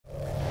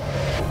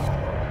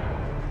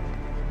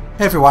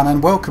Hey everyone,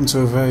 and welcome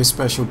to a very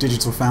special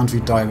Digital Foundry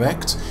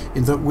Direct,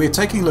 in that we're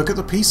taking a look at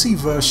the PC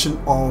version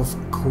of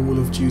Call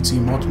of Duty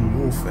Modern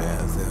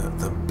Warfare,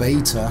 the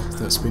beta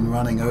that's been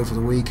running over the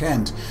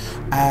weekend.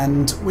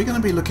 And we're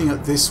going to be looking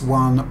at this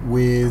one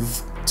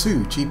with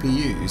two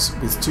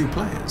GPUs, with two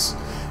players.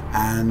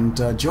 And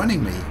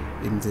joining me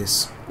in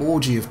this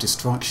orgy of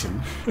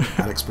destruction,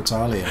 Alex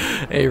Battaglia.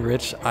 Hey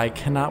Rich, I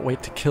cannot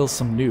wait to kill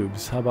some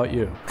noobs. How about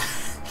you?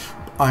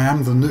 I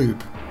am the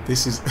noob.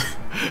 This is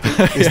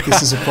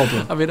this is a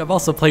problem. I mean, I'm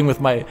also playing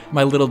with my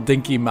little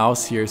dinky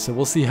mouse here, so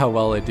we'll see how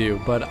well I do.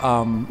 But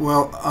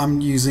well, I'm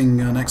using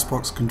an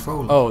Xbox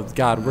controller. Oh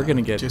God, we're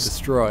gonna get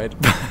destroyed.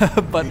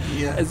 But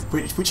yeah,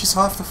 which is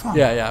half the fun.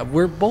 Yeah.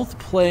 We're both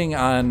playing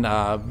on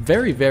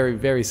very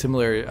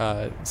similar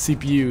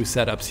CPU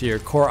setups here.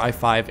 Core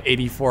i5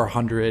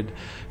 8400,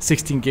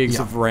 16 gigs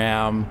of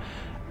RAM.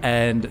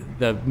 And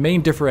the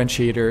main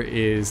differentiator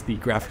is the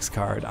graphics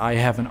card. I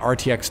have an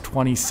RTX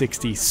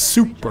 2060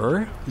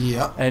 Super.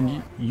 Yeah.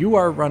 And you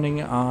are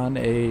running on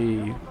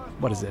a,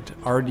 what is it?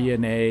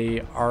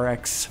 Radeon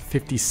RX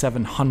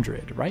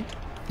 5700, right?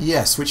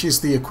 Yes, which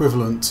is the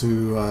equivalent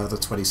to the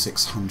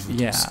 2600.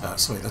 Yeah.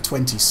 Sorry, the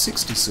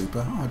 2060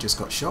 Super. Oh, I just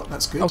got shot.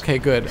 That's good. Okay,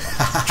 good.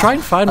 Try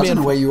and find me. I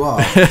don't know where you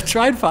are.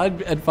 Try and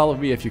find and follow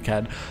me if you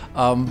can.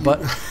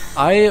 But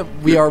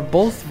we are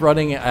both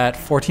running at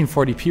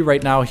 1440p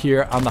right now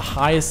here on the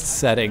highest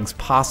settings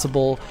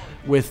possible,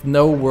 with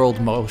no world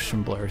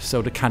motion blur,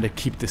 so to kind of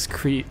keep this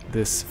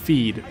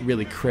feed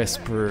really crisp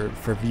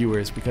for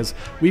viewers, because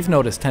we've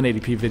noticed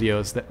 1080p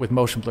videos that with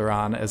motion blur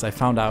on, as I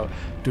found out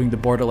doing the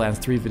Borderlands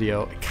 3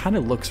 video, it kind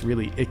of looks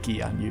really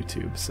icky on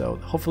YouTube. So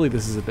hopefully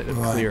this is a bit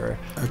clearer.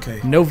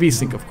 Okay. No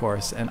VSync, of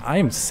course, and I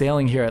am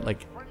sailing here at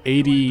like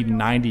 80,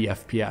 90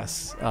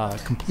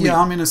 FPS. Complete. Yeah,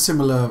 I'm in a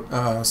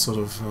similar sort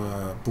of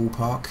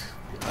ballpark.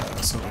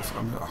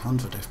 I'm at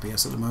 100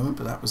 FPS at the moment,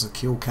 but that was a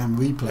kill cam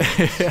replay.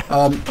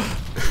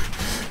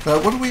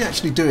 What are we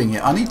actually doing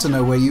here? I need to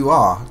know where you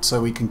are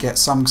so we can get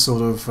some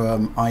sort of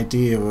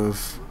idea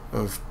of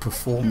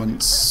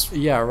performance.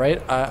 Yeah,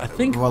 right. I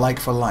think like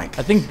for like.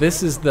 I think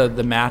this is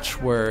the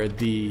match where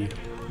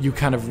you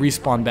kind of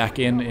respawn back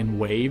in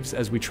waves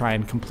as we try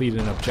and complete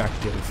an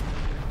objective.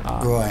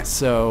 Right.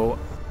 So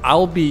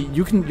you're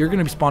going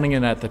to be spawning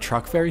in at the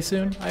truck very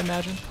soon, I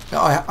imagine.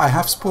 I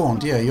have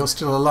spawned. Yeah, you're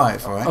still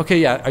alive, right? Okay,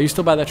 yeah. Are you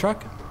still by that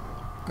truck?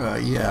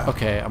 Yeah.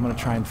 Okay, I'm gonna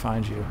try and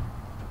find you.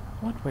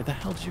 What? Where the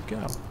hell did you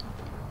go?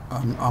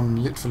 I'm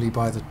literally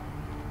by the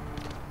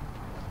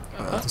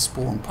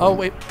spawn point. Oh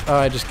wait,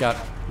 I just got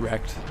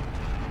wrecked.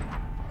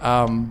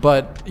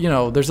 But you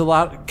know, there's a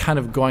lot kind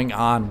of going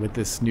on with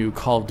this new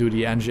Call of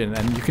Duty engine,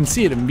 and you can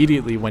see it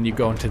immediately when you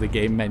go into the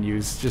game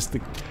menus. Just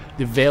the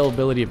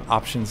availability of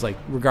options like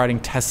regarding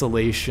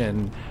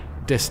tessellation,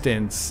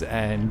 distance,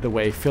 and the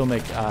way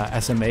filmic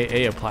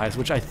SMAA applies,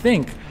 which I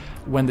think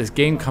when this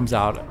game comes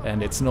out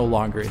and it's no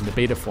longer in the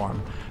beta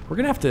form, we're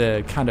gonna have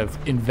to kind of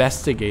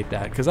investigate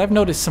that, because I've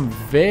noticed some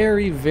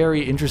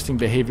very interesting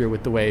behavior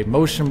with the way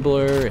motion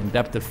blur and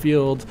depth of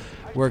field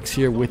works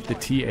here with the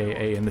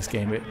TAA in this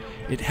game.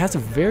 It has a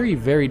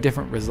very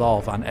different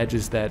resolve on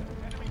edges that,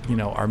 you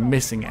know, are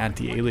missing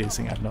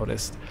anti-aliasing, I've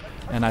noticed.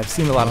 And I've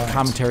seen a lot of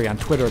commentary on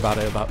Twitter about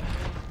it, about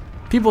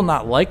people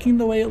not liking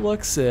the way it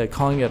looks,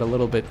 calling it a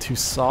little bit too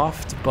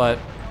soft, but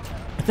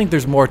I think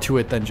there's more to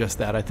it than just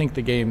that. I think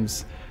the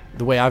game's,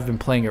 the way I've been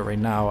playing it right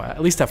now,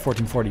 at least at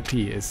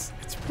 1440p, it's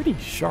pretty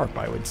sharp,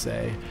 I would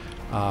say.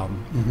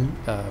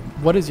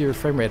 What is your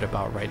frame rate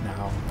about right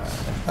now?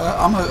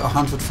 I'm at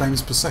 100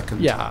 frames per second.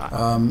 Yeah.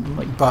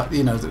 But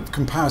you know, the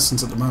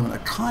comparisons at the moment are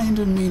kind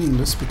of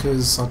meaningless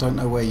because I don't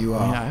know where you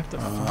are. Yeah, I have to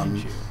find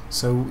you.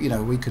 So you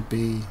know, we could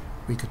be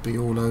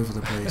all over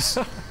the place.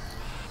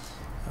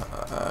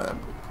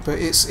 But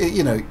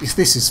you know,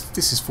 this is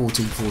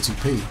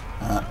 1440p,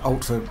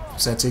 ultra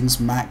settings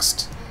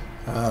maxed.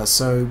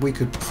 So we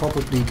could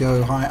probably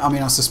go high. I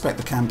mean, I suspect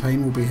the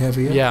campaign will be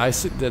heavier. Yeah,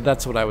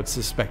 that's what I would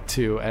suspect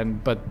too.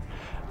 But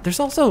there's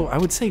also, I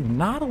would say,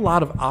 not a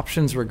lot of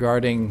options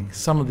regarding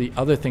some of the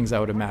other things I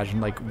would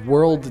imagine, like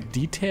world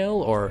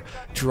detail or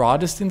draw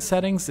distance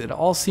settings. It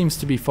all seems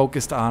to be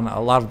focused on a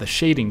lot of the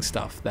shading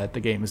stuff that the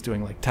game is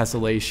doing, like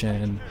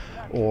tessellation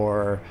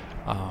or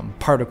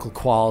particle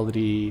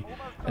quality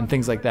and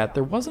things like that.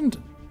 There wasn't,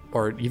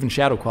 or even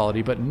shadow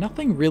quality, but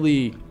nothing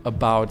really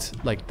about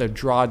like the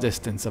draw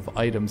distance of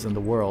items in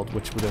the world,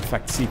 which would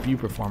affect CPU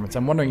performance.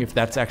 I'm wondering if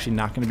that's actually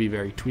not going to be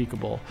very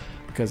tweakable,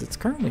 because it's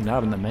currently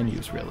not in the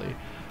menus really.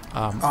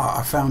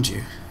 I found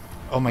you.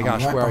 Oh my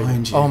gosh, right where are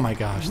you? you? Oh my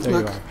gosh, there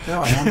Look, you are. There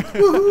I am.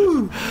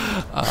 Woohoo!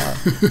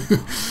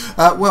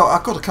 Well,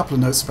 I've got a couple of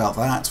notes about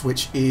that,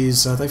 which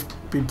is they've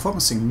been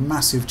promising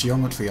massive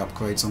geometry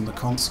upgrades on the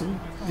console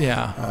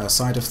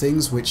side of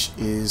things, which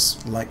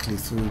is likely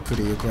through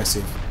pretty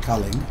aggressive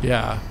culling.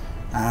 Yeah.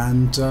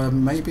 And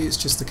maybe it's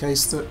just the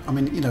case that, I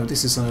mean, you know,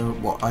 this is a,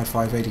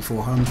 i5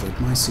 8400.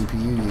 My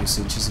CPU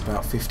usage is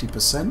about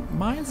 50%.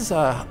 Mine's,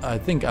 I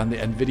think, on the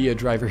NVIDIA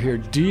driver here,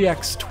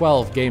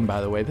 DX12 game, by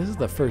the way. This is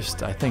the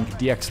first, I think,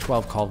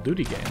 DX12 Call of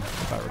Duty game,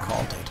 if I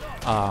recall.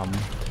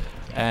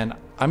 and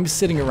I'm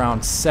sitting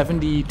around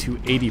 70 to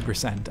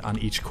 80% on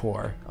each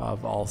core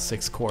of all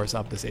 6 cores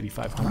of this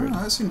 8500.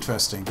 Oh, that's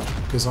interesting,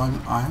 because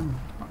I'm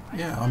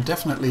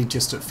definitely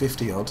just at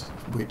 50 odd,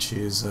 which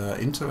is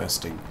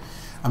interesting.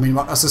 I mean,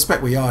 I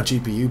suspect we are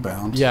GPU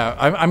bound. Yeah,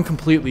 I'm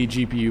completely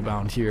GPU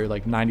bound here,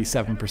 like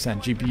 97%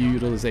 GPU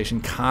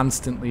utilization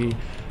constantly.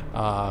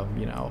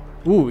 You know,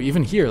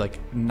 even here,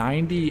 like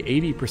 90,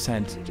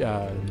 80%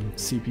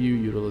 CPU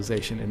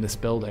utilization in this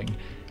building.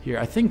 Here,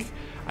 I think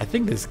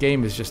this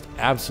game is just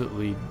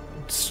absolutely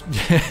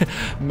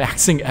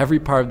maxing every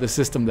part of the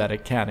system that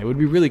it can. It would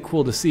be really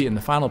cool to see in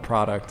the final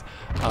product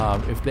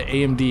if the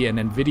AMD and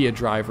NVIDIA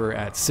driver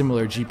at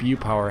similar GPU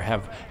power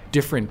have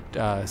different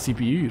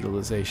CPU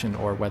utilization,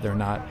 or whether or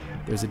not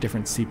there's a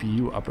different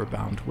CPU upper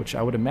bound, which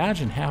I would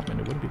imagine happened.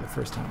 It wouldn't be the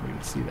first time we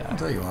would see that.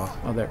 There you are.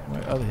 Oh, there.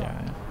 Oh,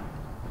 yeah.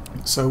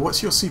 So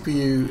what's your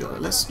CPU?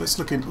 Let's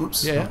look in.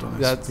 Oops, yeah, hold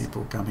on, there's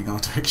people coming our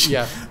direction.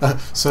 Yeah.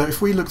 So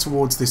if we look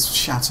towards this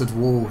shattered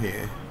wall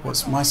here,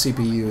 what's my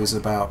CPU is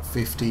about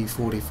 50,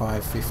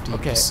 45, 50%.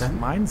 Okay,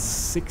 mine's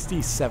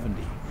 60,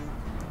 70.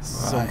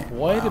 So Right.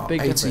 quite a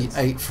big difference.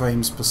 88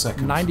 frames per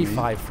second.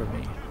 95 for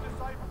me.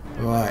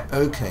 Right.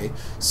 Okay.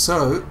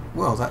 So,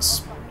 well,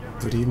 that's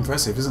pretty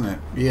impressive, isn't it?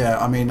 Yeah.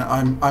 I mean,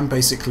 I'm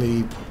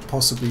basically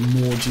possibly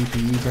more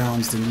GPU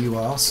bound than you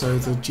are, so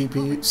the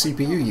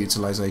CPU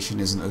utilization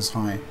isn't as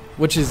high.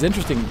 Which is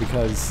interesting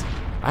because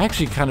I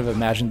actually kind of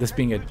imagined this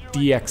being a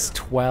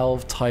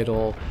DX12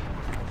 title,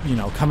 you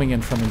know, coming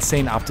in from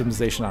insane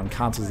optimization on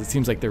consoles. It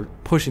seems like they're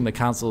pushing the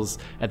consoles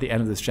at the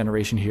end of this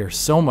generation here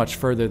so much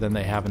further than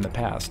they have in the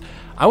past.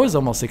 I was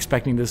almost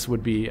expecting this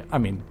would be, I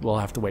mean, we'll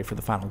have to wait for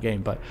the final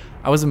game, but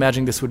I was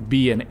imagining this would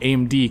be an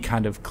AMD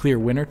kind of clear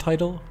winner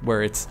title,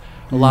 where it's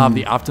a lot of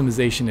the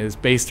optimization is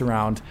based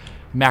around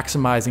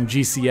maximizing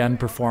GCN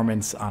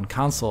performance on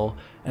console,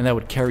 and that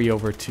would carry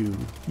over to,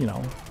 you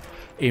know,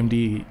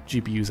 AMD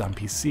GPUs on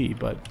PC.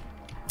 But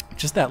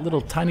just that little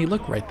tiny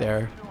look right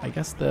there, I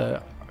guess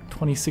the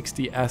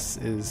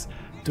 2060S is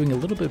doing a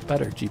little bit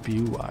better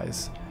GPU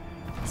wise.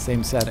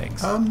 Same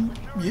settings.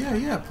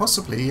 Yeah,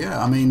 possibly,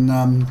 yeah. I mean,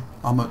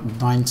 I'm at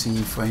 90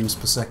 frames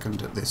per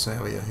second at this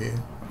area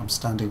here. I'm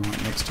standing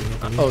right next to you.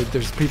 Oh,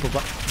 there's people.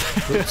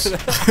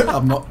 Oops.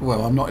 I'm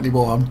not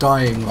anymore. I'm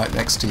dying right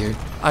next to you.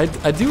 I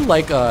do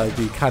like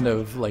the kind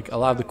of like a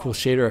lot of the cool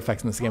shader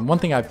effects in this game. One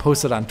thing I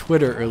posted on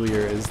Twitter earlier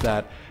is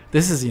that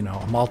this is, you know,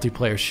 a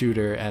multiplayer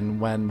shooter,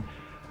 and when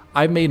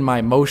I made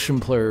my motion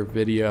blur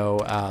video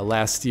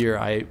last year,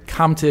 I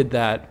commented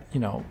that, you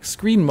know,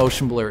 screen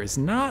motion blur is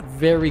not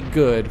very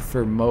good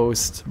for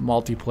most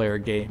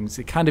multiplayer games.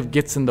 It kind of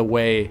gets in the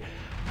way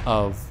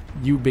of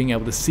you being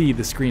able to see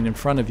the screen in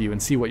front of you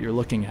and see what you're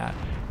looking at.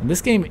 And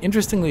this game,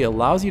 interestingly,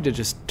 allows you to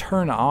just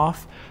turn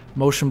off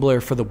motion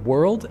blur for the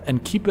world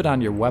and keep it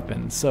on your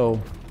weapon.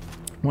 So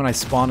when I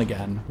spawn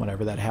again,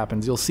 whenever that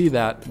happens, you'll see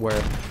that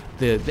where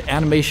the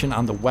animation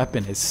on the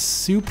weapon is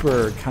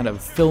super kind of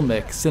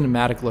filmic,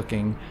 cinematic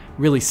looking,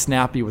 really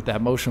snappy with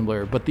that motion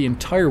blur, but the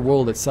entire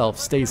world itself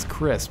stays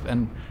crisp,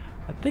 and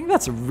I think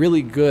that's a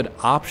really good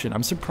option.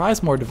 I'm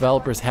surprised more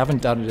developers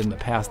haven't done it in the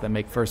past that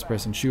make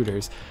first-person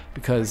shooters,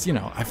 because, you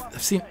know,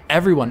 I've seen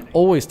everyone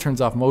always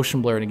turns off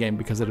motion blur in a game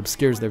because it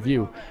obscures their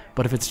view,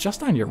 but if it's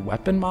just on your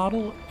weapon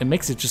model, it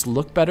makes it just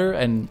look better,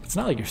 and it's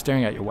not like you're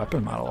staring at your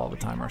weapon model all the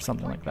time or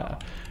something like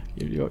that.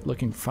 You're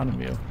looking in front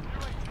of you.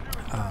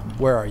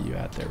 Where are you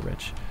at there,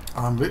 Rich?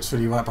 I'm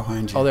literally right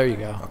behind you. Oh, there you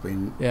go. I've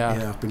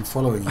been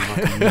following you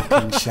like a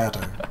knocking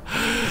shadow.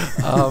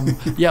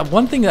 Yeah,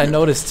 one thing that I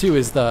noticed too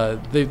is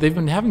they've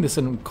been having this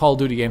in Call of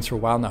Duty games for a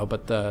while now,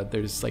 but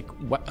there's like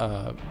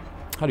how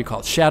do you call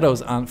it?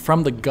 Shadows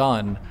from the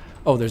gun.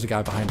 Oh, there's a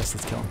guy behind us.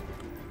 Let's kill him.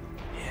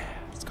 Yeah,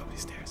 let's go up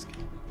these stairs.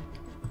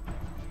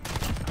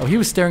 Oh, he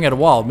was staring at a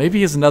wall.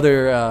 Maybe he's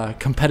another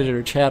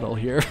competitor channel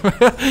here.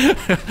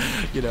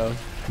 You know.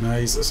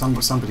 No,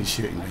 somebody's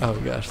shooting me. Oh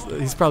gosh,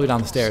 he's probably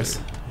down the stairs.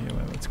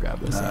 Anyway, let's grab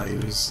this. No, he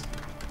was.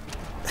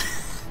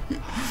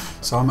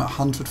 So I'm at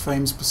 100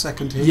 frames per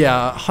second here?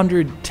 Yeah,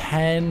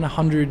 110,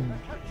 100,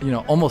 you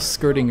know, almost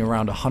skirting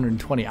around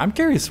 120. I'm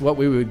curious what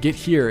we would get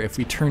here if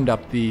we turned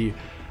up the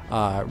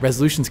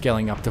resolution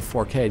scaling up to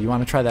 4K. Do you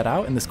want to try that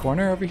out in this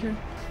corner over here?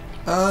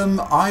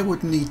 I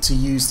would need to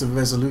use the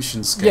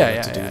resolution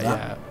scaler to do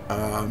that.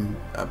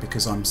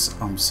 Because I'm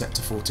set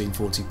to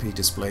 1440p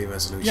display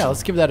resolution. Yeah,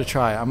 let's give that a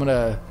try. I'm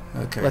gonna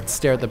let's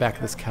stare at the back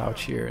of this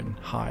couch here and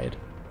hide.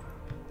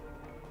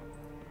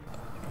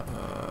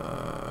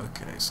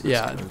 Okay. So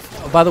yeah.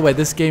 By the way,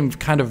 this game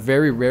kind of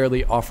very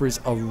rarely offers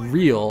a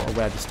real.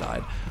 Oh, I just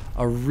died.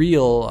 A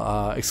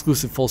real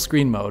exclusive full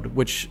screen mode,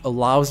 which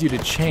allows you to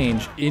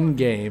change in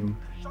game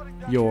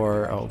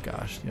your. Oh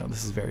gosh, you know,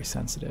 this is very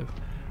sensitive.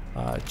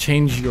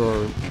 Change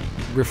your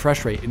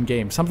refresh rate in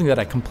game. Something that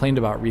I complained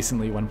about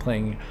recently when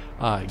playing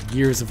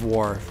Gears of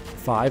War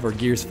 5 or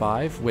Gears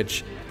 5,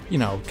 which, you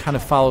know, kind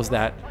of follows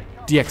that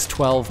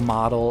DX12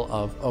 model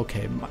of,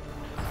 okay,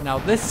 Now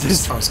this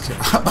is...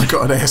 I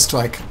got an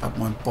airstrike at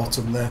my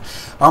bottom there.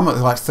 I'm at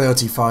like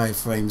 35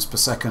 frames per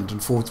second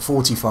and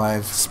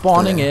 45.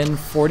 Spawning there. in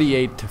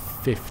 48 to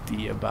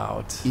 50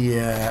 about.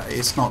 Yeah,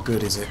 it's not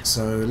good, is it?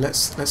 So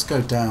let's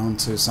go down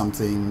to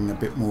something a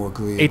bit more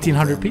agreeable.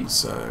 1800p?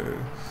 So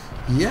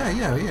yeah,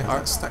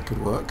 that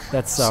could work.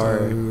 That's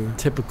our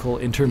typical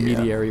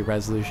intermediary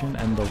resolution,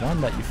 and the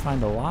one that you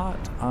find a lot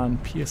on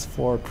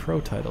PS4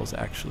 Pro titles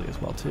actually as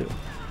well too.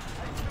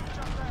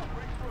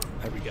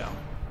 There we go.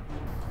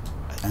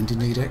 And you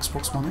need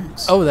Xbox One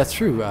X. Oh, that's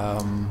true.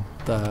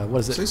 What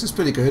is it? So this is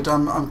pretty good.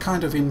 I'm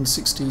kind of in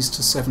 60s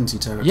to 70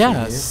 territory.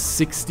 Yeah, here.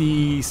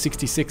 60,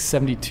 66,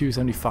 72,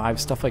 75,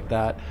 stuff like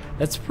that.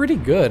 That's pretty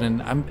good.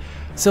 And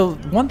so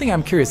one thing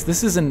I'm curious.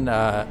 This isn't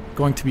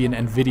going to be an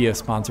NVIDIA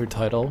sponsored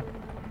title.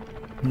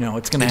 You know,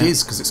 it's going to. It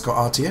is, because it's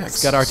got RTX.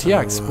 It's got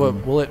RTX. So,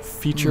 but will it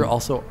feature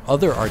also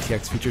other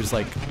RTX features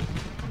like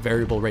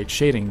variable rate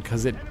shading?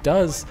 Because it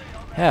does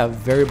have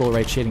variable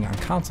rate shading on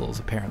consoles,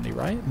 apparently,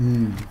 right?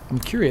 I'm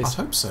curious.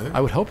 I hope so.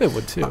 I would hope it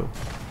would too.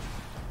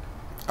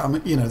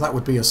 You know, that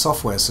would be a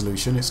software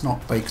solution. It's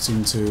not baked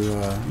into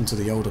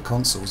the older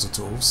consoles at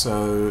all.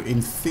 So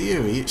in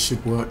theory, it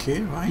should work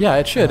here, right? Yeah,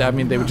 it should. I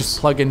mean, they would just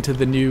plug into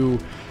the new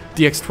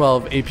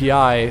DX12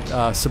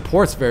 API.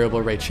 Supports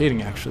variable rate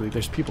shading. Actually,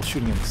 there's people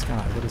shooting in the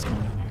sky. What is going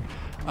on here?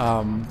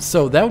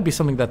 So that would be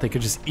something that they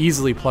could just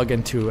easily plug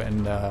into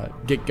and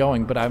get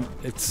going, but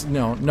it's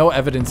no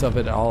evidence of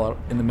it at all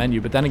in the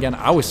menu. But then again,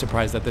 I was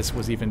surprised that this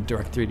was even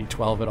Direct3D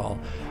 12 at all.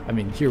 I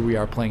mean, here we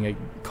are playing a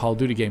Call of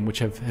Duty game, which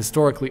have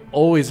historically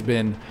always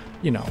been,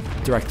 you know,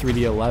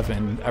 Direct3D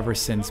 11 ever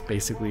since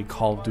basically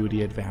Call of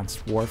Duty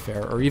Advanced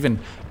Warfare, or even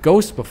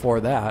Ghost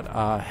before that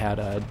had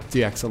a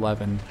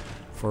DX11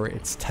 for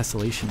its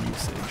tessellation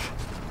usage.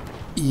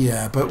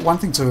 Yeah, but one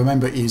thing to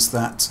remember is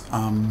that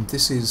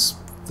this is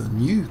the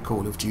new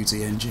Call of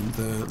Duty engine,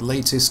 the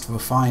latest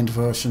refined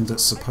version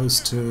that's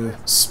supposed to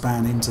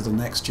span into the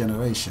next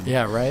generation.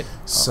 Yeah, right.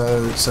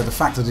 So the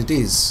fact that it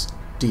is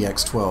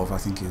DX12, I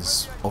think,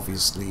 is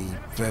obviously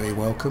very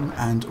welcome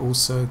and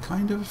also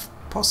kind of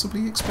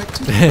possibly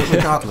expected. But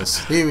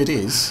regardless, here it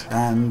is,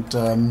 and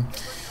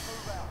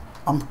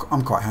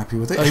I'm quite happy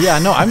with it. Yeah,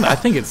 no, I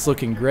think it's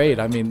looking great.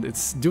 I mean,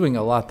 it's doing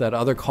a lot that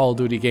other Call of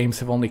Duty games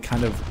have only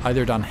kind of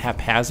either done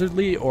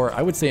haphazardly or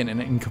I would say in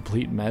an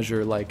incomplete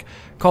measure. Like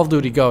Call of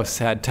Duty Ghosts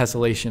had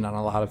tessellation on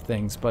a lot of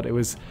things, but it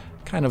was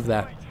kind of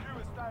that,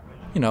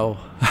 you know,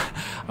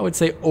 I would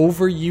say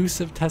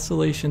overuse of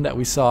tessellation that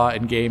we saw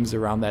in games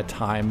around that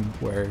time,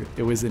 where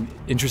it was an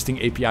interesting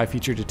API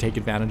feature to take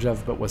advantage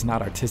of, but was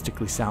not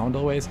artistically sound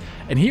always.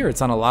 And here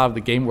it's on a lot of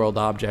the game world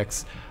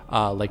objects.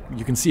 Like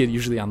you can see it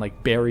usually on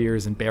like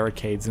barriers and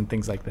barricades and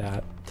things like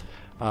that.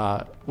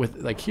 With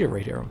like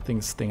right here,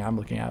 thing I'm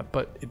looking at,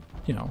 but it,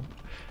 you know,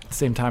 at the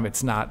same time,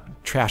 it's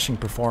not trashing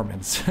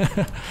performance.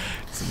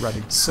 It's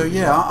running. So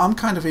yeah, I'm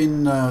kind of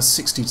in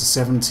 60 to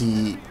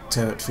 70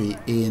 territory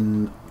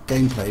in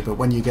gameplay, but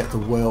when you get the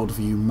world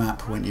view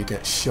map, when you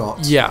get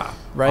shot, yeah,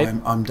 right,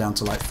 I'm down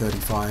to like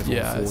 35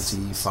 or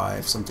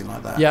 45, something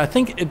like that. Yeah, I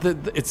think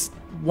it's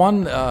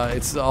one.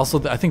 It's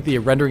also I think the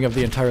rendering of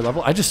the entire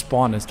level. I just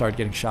spawned and started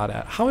getting shot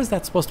at. How is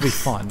that supposed to be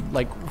fun?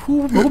 Like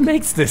who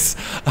makes this?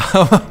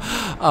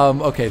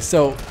 Okay,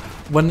 so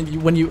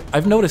when you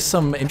I've noticed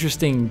some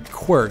interesting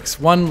quirks.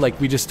 One, like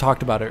we just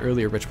talked about it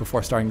earlier, Rich,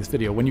 before starting this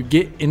video. When you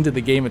get into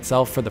the game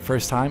itself for the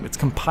first time, it's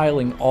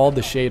compiling all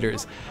the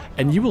shaders,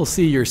 and you will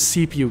see your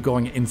CPU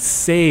going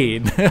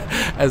insane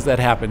as that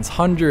happens.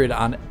 100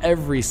 on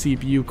every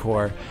CPU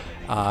core.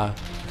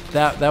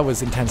 That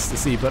was intense to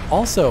see. But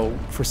also,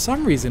 for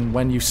some reason,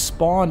 when you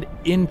spawned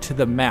into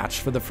the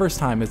match for the first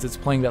time as it's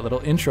playing that little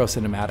intro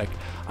cinematic,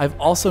 I've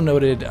also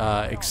noted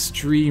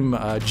extreme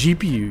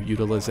GPU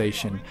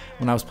utilization.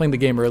 When I was playing the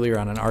game earlier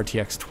on an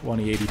RTX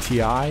 2080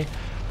 Ti,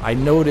 I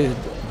noted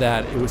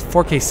that it was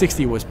 4K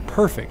 60 was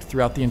perfect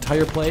throughout the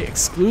entire play,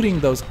 excluding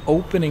those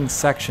opening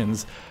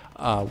sections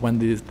when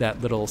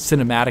that little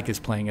cinematic is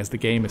playing as the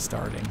game is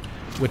starting,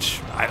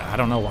 which I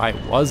don't know why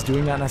it was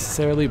doing that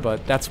necessarily,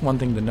 but that's one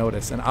thing to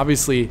notice. And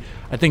obviously,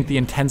 I think the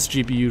intense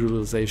GPU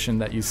utilization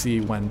that you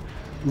see when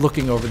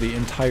looking over the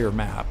entire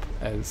map,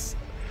 as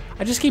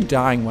I just keep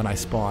dying when I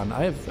spawn.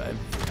 I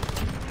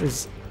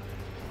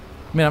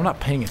mean, I'm not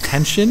paying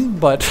attention,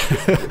 but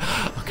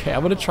okay,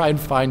 I'm gonna try and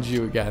find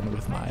you again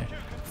with my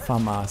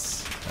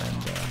FAMAS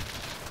and.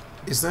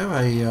 Is there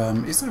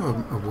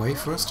a way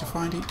for us to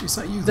find it? Is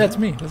that you? That's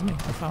me. That's me.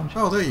 I found you.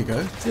 Oh, there you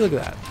go. See, look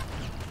at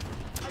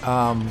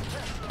that.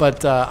 But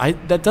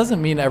that doesn't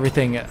mean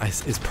everything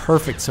is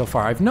perfect so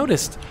far. I've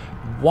noticed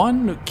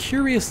one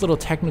curious little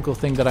technical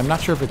thing that I'm not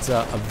sure if it's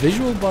a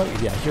visual bug.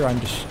 Yeah, here I'm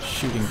just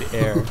shooting the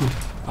air.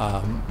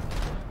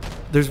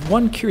 There's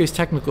one curious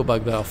technical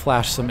bug that I'll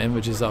flash some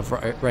images of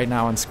right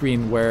now on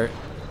screen where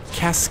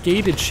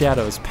cascaded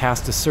shadows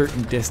past a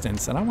certain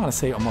distance, and I want to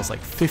say almost like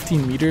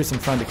 15 meters in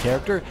front of the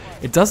character.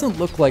 It doesn't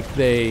look like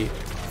they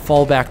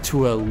fall back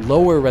to a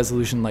lower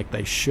resolution like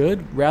they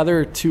should,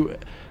 rather to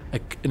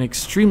an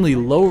extremely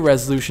low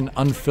resolution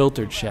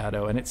unfiltered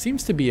shadow, and it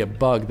seems to be a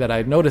bug that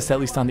I noticed at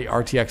least on the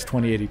RTX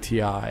 2080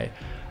 Ti.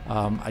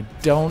 I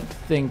don't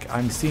think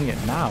I'm seeing it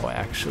now,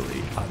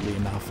 actually, oddly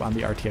enough, on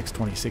the RTX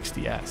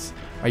 2060S.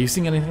 Are you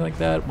seeing anything like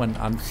that when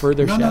on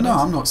further shadows? No,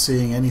 I'm not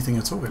seeing anything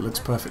at all. It looks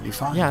perfectly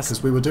fine. Yes.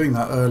 Because we were doing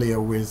that earlier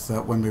with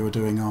when we were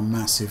doing our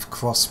massive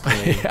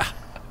crossplay Yeah.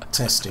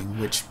 testing,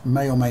 which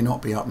may or may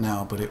not be up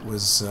now, but it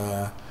was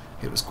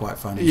quite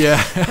funny.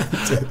 Yeah.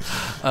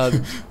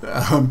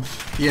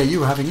 Yeah, you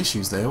were having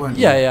issues there, weren't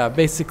you? Yeah.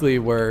 Basically,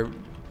 where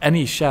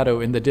any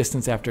shadow in the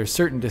distance after a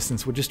certain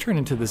distance would just turn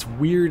into this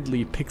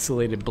weirdly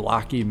pixelated,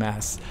 blocky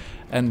mess.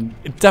 And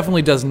it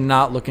definitely does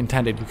not look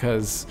intended,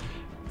 because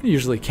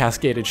usually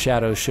cascaded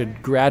shadows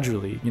should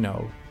gradually,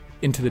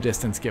 into the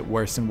distance get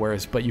worse and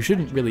worse, but you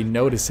shouldn't really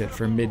notice it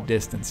for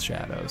mid-distance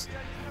shadows.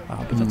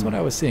 But that's what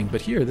I was seeing.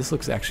 But here, this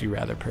looks actually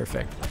rather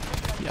perfect.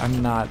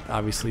 I'm not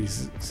obviously,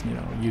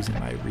 using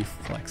my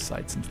reflex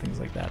sights and things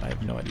like that. I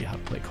have no idea how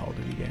to play Call of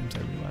Duty games,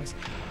 I realize.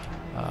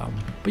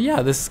 But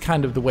yeah, this is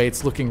kind of the way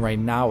it's looking right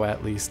now,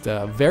 at least.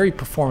 Very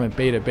performant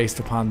beta based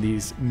upon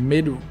these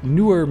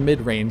newer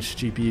mid-range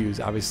GPUs.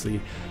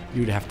 Obviously,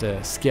 you'd have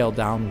to scale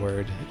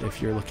downward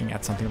if you're looking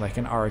at something like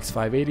an RX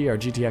 580 or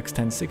GTX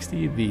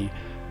 1060, the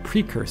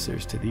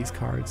precursors to these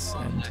cards.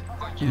 And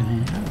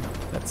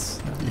that's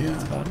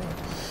about it.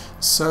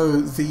 So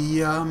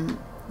the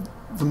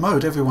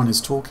mode everyone is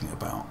talking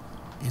about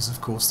is,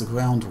 of course, the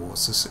ground war.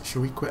 So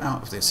shall we quit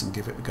out of this and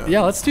give it a go?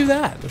 Yeah, let's do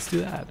that.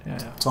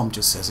 Yeah. Tom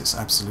just says it's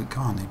absolute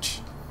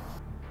carnage.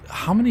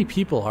 How many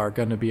people are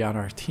going to be on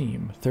our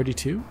team?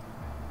 32?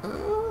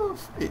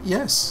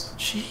 Yes.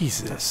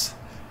 Jesus.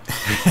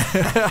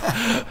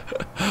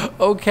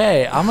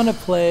 Okay, I'm going to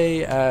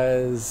play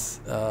as...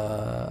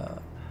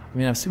 I'm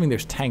assuming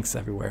there's tanks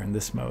everywhere in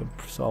this mode,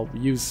 so I'll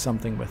use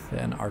something with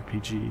an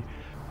RPG.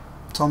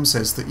 Tom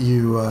says that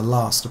you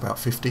last about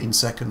 15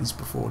 seconds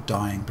before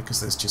dying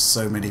because there's just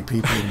so many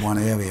people in one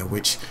area,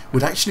 which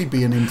would actually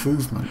be an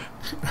improvement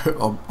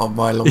on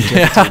my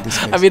longevity in this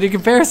case. In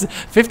comparison,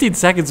 15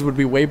 seconds would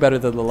be way better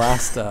than the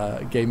last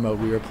game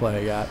mode we were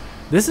playing at.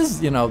 This is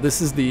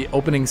the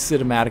opening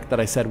cinematic that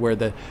I said, where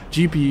the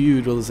GPU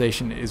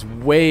utilization is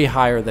way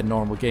higher than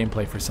normal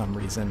gameplay for some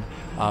reason.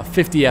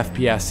 50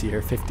 FPS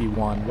here,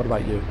 51. What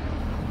about you?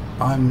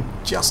 I'm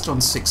just on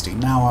 60.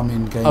 Now I'm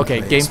in gameplay.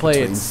 Okay, gameplay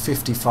it's between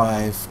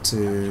 55 to...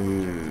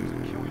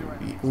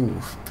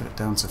 Ooh, put it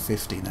down to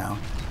 50 now.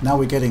 Now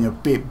we're getting a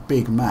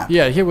big map.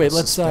 Yeah, here, wait,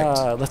 let's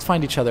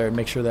find each other and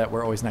make sure that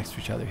we're always next to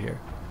each other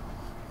here.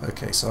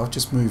 Okay, so I've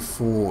just moved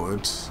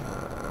forward.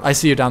 I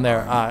see you down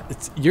there.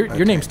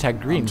 Your name's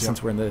tagged green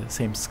since we're in the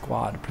same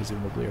squad,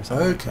 presumably, or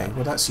something. Okay,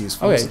 well that's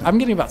useful. Okay, I'm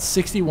getting about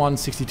 61,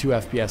 62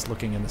 FPS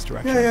looking in this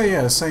direction.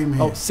 Yeah, same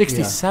here. Oh,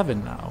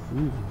 67 now.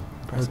 Ooh,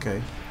 impressive.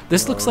 Okay.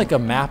 This looks like a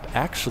map,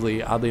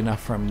 actually, oddly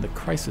enough, from the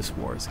Crisis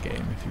Wars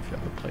game, if you've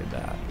ever played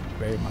that.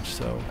 Very much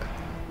so.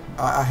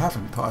 I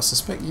haven't, but I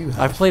suspect you have.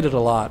 I've played it a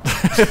lot.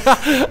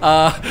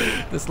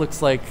 This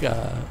looks like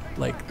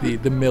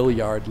the mill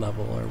yard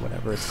level, or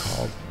whatever it's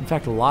called. In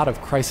fact, a lot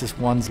of Crisis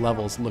 1's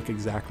levels look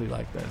exactly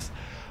like this.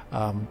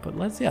 But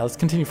let's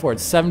continue forward.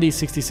 70,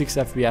 66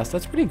 FPS,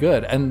 that's pretty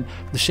good. And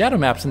the shadow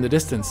maps in the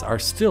distance are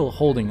still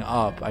holding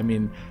up.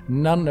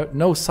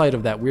 No sight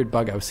of that weird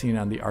bug I was seeing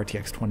on the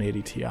RTX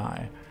 2080 Ti.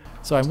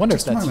 So I wonder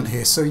if that's... Just a moment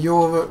here. So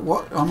you're at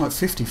what? I'm at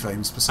 50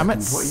 frames per second. I'm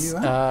at what are you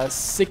at?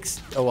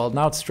 6... Oh, well,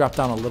 now it's dropped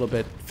down a little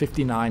bit.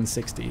 59,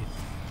 60.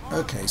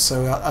 Okay,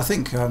 so I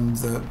think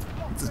the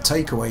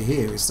takeaway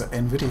here is that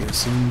NVIDIA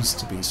seems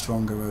to be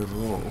stronger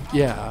overall.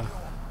 Yeah.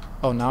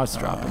 Oh, now it's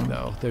dropping,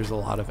 though. There's a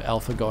lot of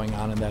alpha going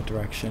on in that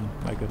direction.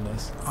 My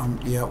goodness.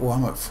 Yeah, well,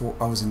 I'm at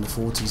I was in the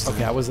 40s there.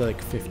 Okay, I was at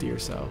like 50 or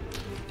so.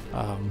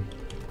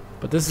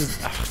 But this is...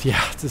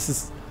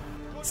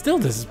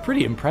 This is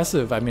pretty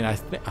impressive. I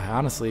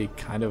honestly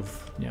kind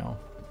of,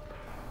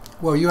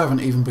 Well, you haven't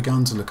even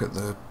begun to look at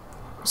the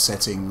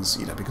settings,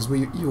 because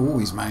you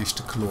always manage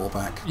to claw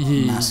back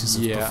masses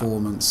of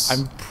performance.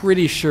 I'm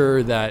pretty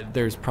sure that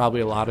there's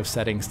probably a lot of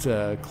settings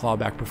to claw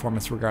back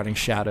performance regarding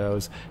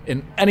shadows.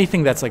 In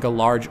anything that's like a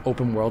large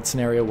open world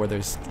scenario where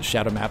there's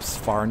shadow maps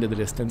far into the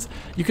distance,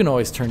 you can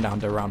always turn down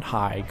to around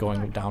high,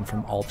 going down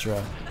from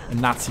ultra,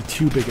 and not see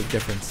too big a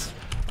difference.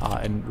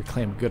 And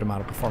reclaim a good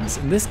amount of performance.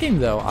 In this game,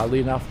 though,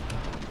 oddly enough,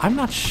 I'm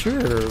not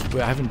sure.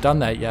 I haven't done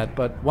that yet,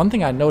 but one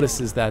thing I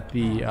noticed is that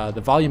the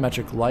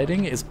volumetric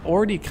lighting is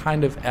already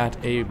kind of at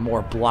a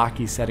more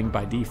blocky setting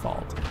by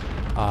default.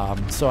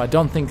 So I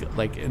don't think,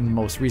 like in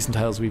most recent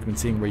titles we've been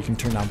seeing, where you can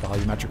turn down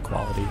volumetric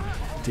quality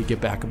to get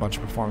back a bunch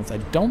of performance, I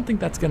don't think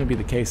that's going to be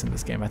the case in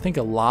this game. I think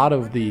a lot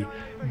of the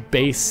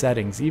base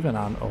settings, even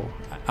on... Oh,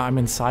 I'm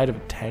inside of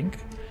a tank?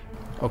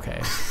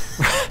 Okay.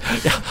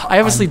 I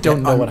obviously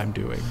don't know what I'm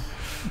doing.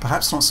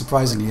 Perhaps not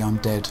surprisingly, I'm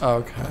dead. Oh,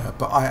 okay.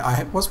 But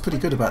what's pretty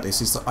good about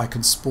this is that I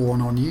can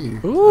spawn on you.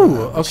 Ooh,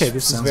 okay.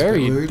 This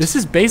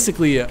is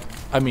basically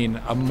I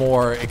mean, a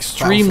more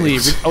extremely.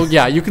 Oh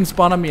yeah, you can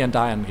spawn on me and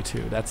die on me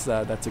too. That's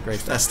a great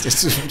thing. That's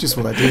just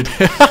what I did.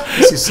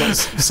 This is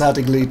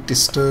saddeningly,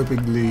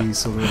 disturbingly,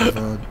 sort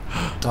of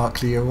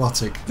darkly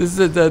erotic. This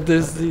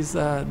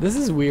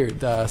is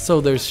weird.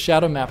 So there's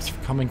shadow maps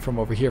coming from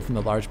over here from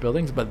the large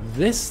buildings, but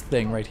this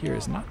thing right here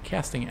is not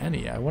casting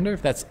any. I wonder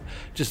if that's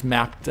just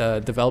mapped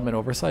development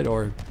oversight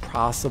or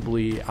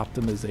possibly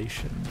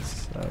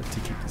optimizations to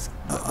keep this.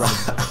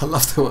 I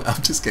love the.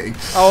 I'm just kidding.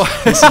 Oh,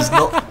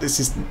 This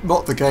is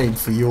not the game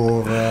for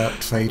your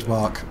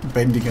trademark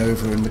bending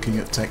over and looking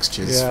at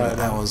textures for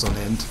hours on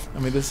end. I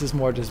mean, this is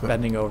more just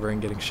bending over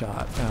and getting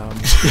shot.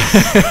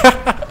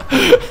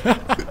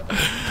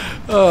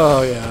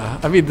 Oh yeah.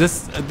 I mean,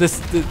 this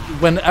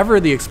whenever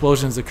the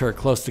explosions occur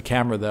close to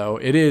camera, though,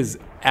 it is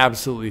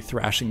absolutely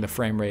thrashing the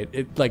frame rate.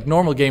 It like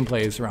normal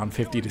gameplay is around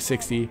 50 to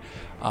 60,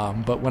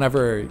 but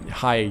whenever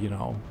high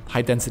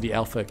density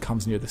alpha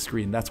comes near the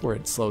screen, that's where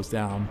it slows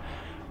down.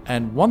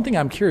 And one thing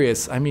I'm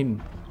curious, I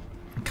mean,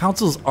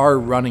 consoles are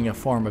running a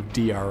form of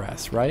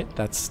DRS, right?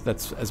 That's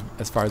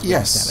as far as we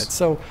understand it.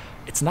 So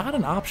it's not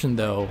an option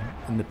though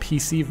in the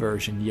PC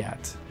version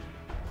yet.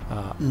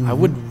 I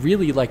would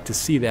really like to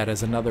see that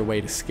as another way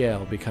to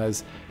scale,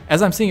 because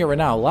as I'm seeing it right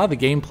now, a lot of the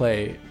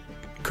gameplay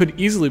could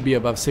easily be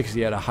above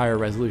 60 at a higher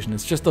resolution.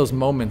 It's just those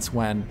moments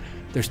when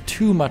there's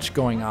too much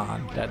going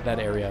on that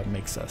area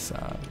makes us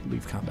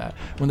leave combat.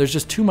 When there's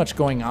just too much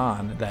going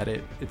on that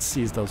it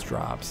sees those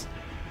drops.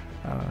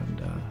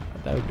 And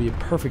that would be a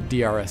perfect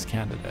DRS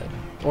candidate,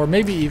 or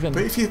maybe even.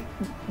 But if you,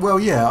 well,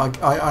 yeah,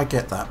 I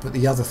get that. But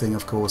the other thing,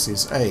 of course,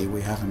 is A,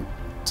 we haven't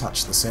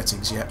touched the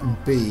settings yet, and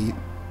B,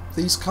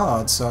 these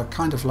cards are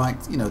kind of like,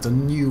 you know, the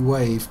new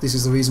wave. This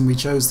is the reason we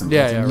chose them.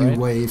 The new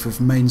wave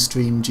of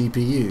mainstream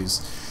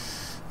GPUs.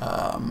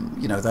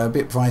 You know, they're a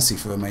bit pricey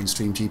for a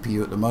mainstream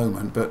GPU at the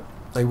moment, but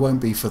they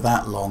won't be for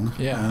that long.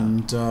 Yeah.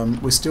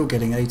 And we're still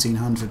getting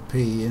 1800p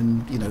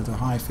in, you know, the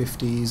high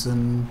 50s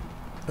and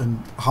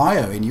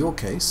higher in your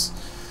case,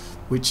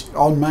 which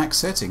on max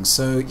settings.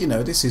 So, you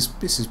know, this is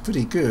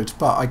pretty good.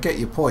 But I get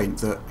your point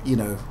that, you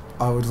know,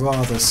 I would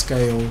rather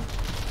scale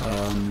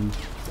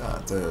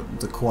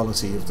the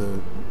quality of the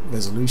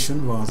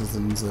resolution rather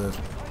than the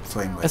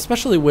frame rate.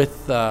 Especially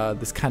with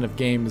this kind of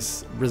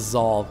game's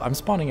resolve. I'm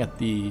spawning at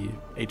the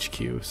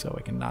HQ so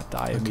I can not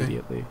die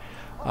immediately.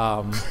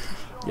 Yeah,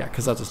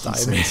 because I'll just die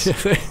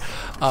immediately.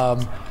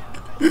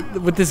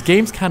 With this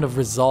game's kind of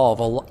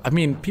resolve, I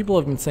mean, people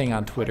have been saying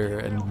on Twitter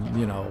and,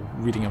 you know,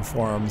 reading in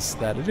forums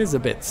that it is a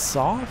bit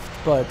soft,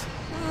 but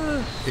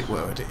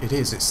it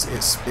is.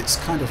 It's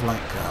kind of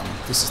like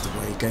this is the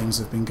way games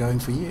have been going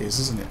for years,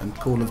 isn't it? And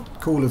Call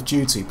of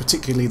Duty,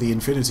 particularly the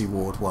Infinity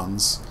Ward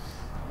ones,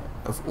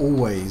 have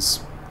always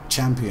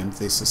championed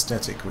this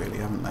aesthetic, really,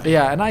 haven't they?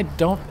 Yeah, and I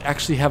don't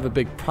actually have a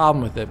big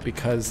problem with it,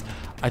 because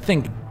I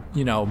think,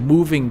 you know,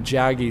 moving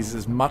jaggies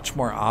is much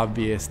more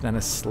obvious than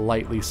a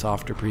slightly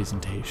softer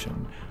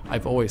presentation.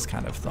 I've always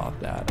kind of thought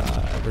that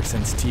ever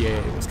since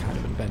TAA was kind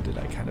of invented.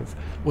 I kind of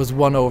was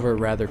won over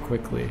rather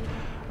quickly.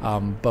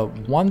 But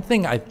one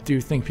thing I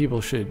do think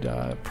people should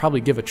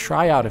probably give a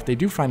try out if they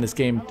do find this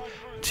game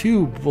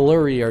too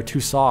blurry or too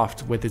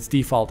soft with its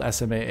default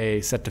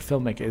SMAA set to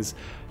filmic is,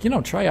 you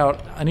know, try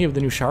out any of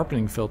the new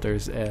sharpening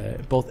filters.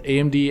 Both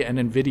AMD and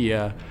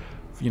NVIDIA,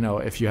 you know,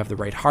 if you have the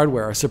right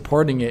hardware, are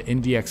supporting it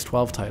in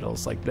DX12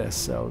 titles like this.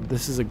 So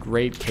this is a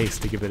great case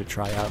to give it a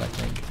try out, I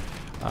think.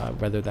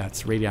 Whether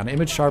that's Radeon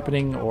image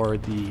sharpening or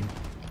the,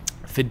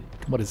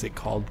 what is it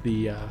called?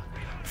 The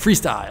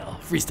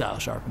freestyle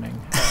sharpening.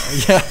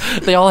 Yeah,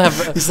 they all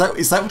have. Is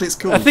that what it's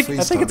called? I think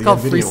it's called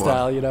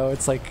freestyle. One. You know,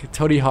 it's like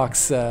Tony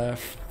Hawk's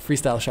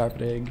freestyle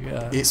sharpening.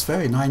 It's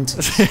very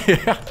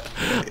 90s. Yeah.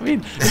 I mean,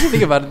 if you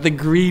think about it, the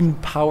green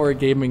Power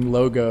Gaming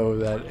logo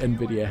that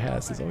NVIDIA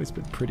has always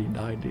been pretty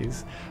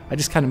 90s. I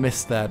just kind of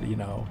miss that, you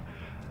know,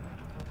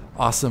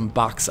 awesome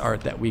box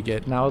art that we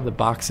get. Now the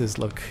boxes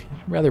look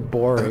rather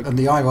boring. And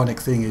the ironic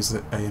thing is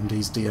that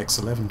AMD's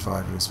DX11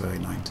 driver is very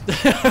 90s.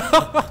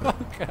 Oh,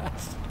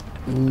 gosh.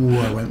 Ooh,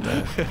 I went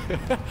there.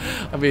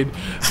 I mean,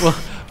 well,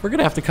 we're going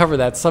to have to cover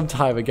that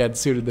sometime again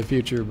soon in the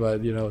future,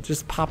 but, you know, it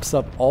just pops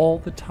up all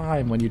the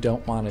time when you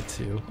don't want it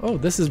to. Oh,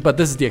 this is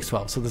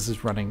DX12, so this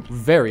is running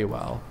very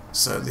well.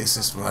 So this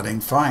is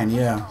running fine,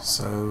 yeah.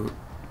 So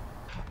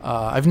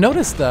I've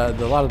noticed that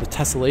a lot of the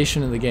tessellation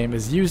in the game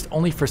is used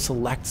only for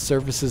select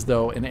surfaces,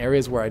 though, in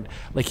areas where I'd,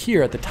 like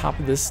here at the top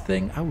of this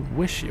thing, I would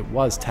wish it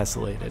was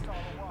tessellated.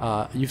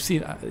 You've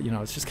seen, you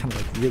know, it's just kind of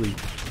like really...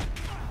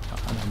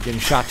 I'm getting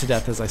shot to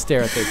death as I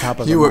stare at the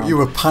top of the mountain. You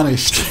were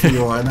punished for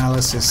your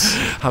analysis.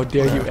 How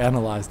dare you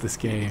analyze this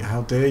game?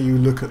 How dare you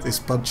look at this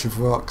bunch of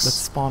rocks? Let's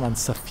spawn on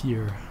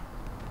Saphir.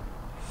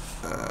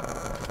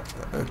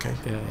 Okay.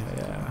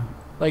 Yeah.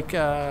 Like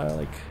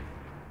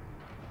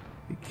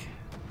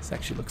this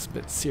actually looks a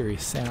bit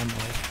serious sound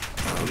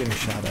like. We're getting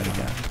shot at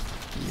again.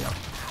 Yep.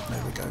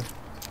 There we go.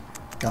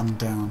 Gun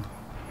down.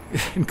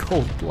 In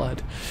cold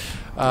blood.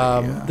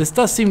 This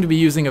does seem to be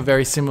using a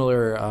very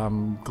similar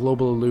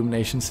global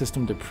illumination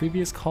system to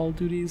previous Call of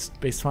Duties,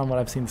 based on what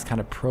I've seen, this kind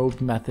of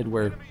probed method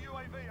where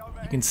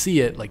You can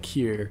see it like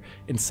here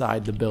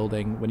inside the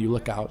building when you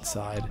look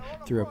outside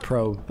through a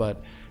probe,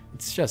 but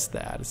it's just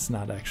that. It's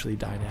not actually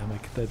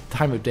dynamic. The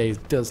time of day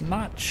does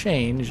not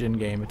change in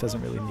game. It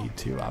doesn't really need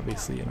to,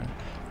 obviously, in a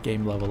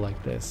game level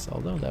like this,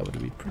 although that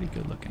would be pretty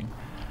good looking.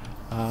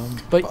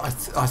 But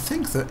I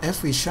think that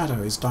every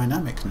shadow is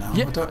dynamic now.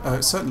 Yeah.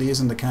 It certainly is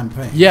in the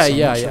campaign. Yeah, so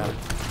yeah, I'm yeah. sure.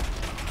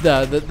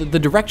 The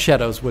direct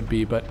shadows would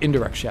be, but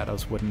indirect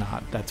shadows would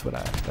not. That's mainly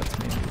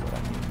what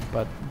I mean.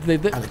 But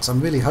Alex, I'm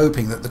really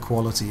hoping that the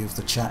quality of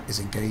the chat is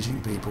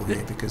engaging people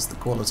here, because the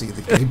quality of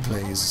the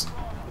gameplay is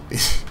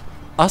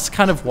us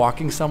kind of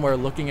walking somewhere,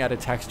 looking at a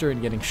texture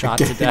and getting shot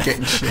to death.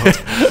 Getting shot.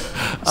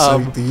 So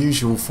the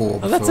usual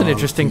form. Oh, that's an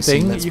interesting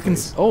thing. You can.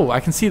 I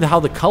can see how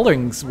the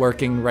coloring's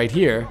working right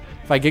here.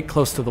 If I get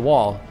close to the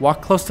wall,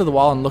 walk close to the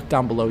wall and look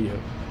down below you.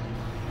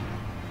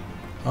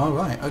 Oh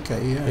right,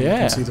 okay, yeah. You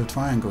can see the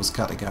triangles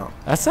cutting out.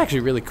 That's actually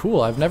really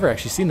cool. I've never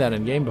actually seen that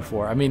in game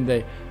before. I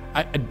mean,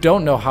 I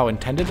don't know how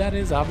intended that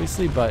is,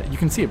 obviously, but you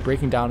can see it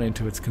breaking down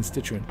into its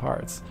constituent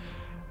parts.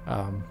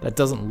 That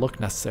doesn't look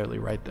necessarily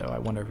right, though. I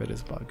wonder if it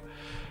is a bug.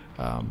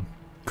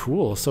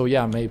 Cool. So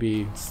yeah,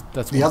 maybe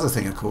that's the other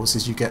thing, of course,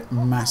 is you get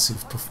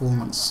massive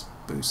performance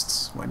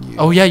boosts when you.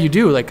 Oh yeah, you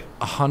do, like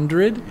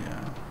 100.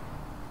 Yeah.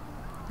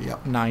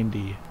 Yep.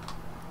 90.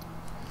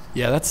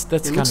 Yeah, that's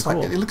kind of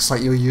cool. It looks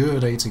like you're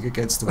urinating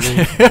against the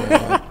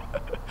wall.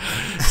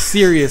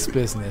 Serious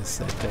business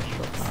at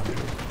Digital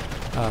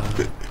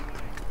Foundry.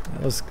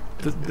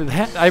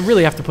 I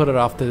really have to put it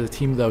off to the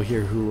team, though,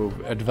 here who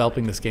are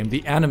developing this game.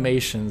 The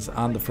animations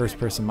on the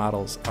first-person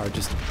models are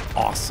just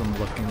awesome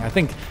looking. I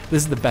think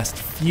this is the best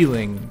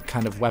feeling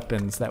kind of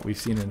weapons that we've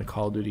seen in a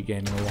Call of Duty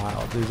game in a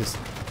while. They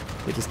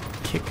just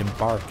kick and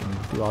bark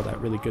and do all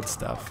that really good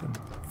stuff. And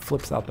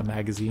flips out the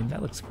magazine.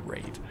 That looks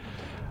great.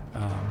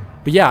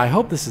 But yeah, I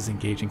hope this is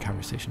engaging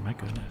conversation. My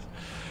goodness.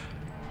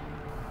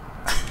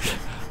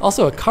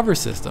 Also, a cover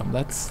system.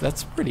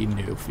 That's pretty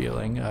new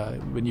feeling.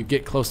 When you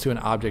get close to an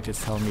object,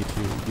 it's telling me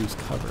to use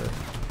cover.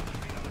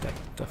 That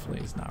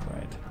definitely is not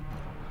right.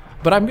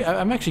 But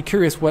I'm actually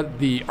curious what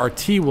the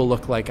RT will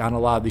look like on a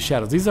lot of these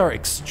shadows. These are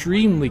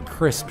extremely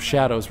crisp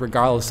shadows,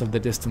 regardless of the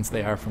distance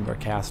they are from their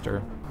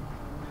caster.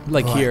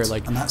 Like right. Here,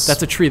 like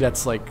that's a tree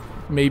that's like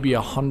maybe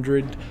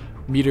 100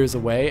 meters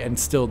away, and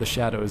still the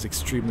shadow is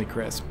extremely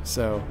crisp.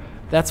 So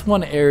that's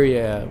one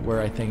area where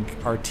I think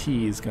RT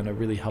is going to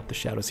really help the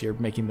shadows here,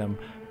 making them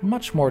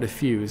much more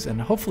diffuse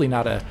and hopefully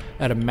not at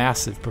a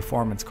massive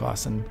performance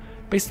cost. And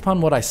based upon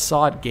what I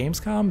saw at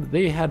Gamescom,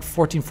 they had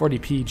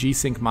 1440p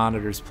G-Sync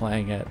monitors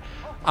playing it,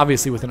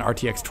 obviously with an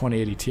RTX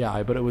 2080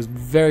 Ti, but it was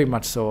very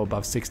much so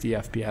above 60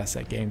 FPS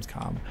at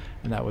Gamescom,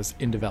 and that was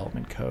in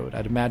development code.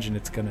 I'd imagine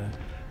it's going to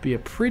be a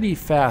pretty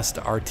fast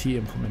RT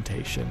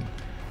implementation.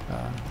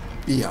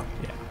 Yeah,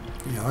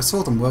 I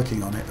saw them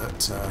working on it at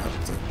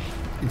the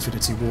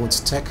Infinity Ward's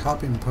Tech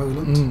Hub in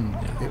Poland.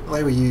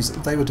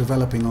 They were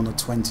developing on a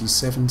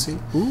 2070,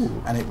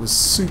 and it was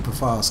super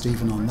fast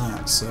even on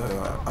that.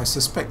 So I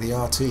suspect the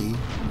RT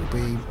will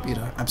be,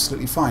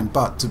 absolutely fine.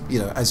 But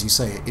as you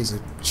say, it is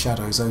a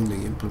shadows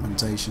only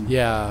implementation.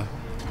 Yeah,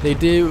 they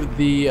do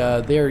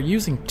they're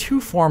using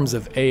two forms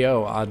of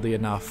AO. Oddly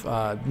enough,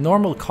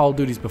 normal Call of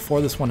Duties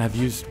before this one have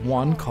used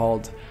one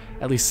called,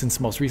 at least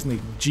since most recently,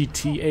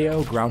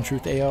 GTAO, Ground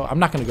Truth AO. I'm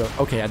not going to go,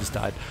 okay, I just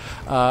died.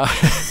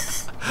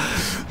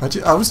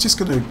 I was just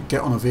going to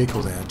get on a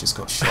vehicle there. I just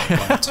got shot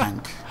by a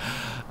tank,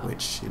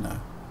 which,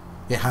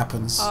 it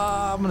happens.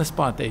 I'm going to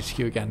spawn at the HQ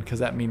again, because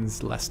that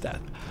means less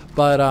death.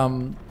 But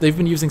they've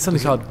been using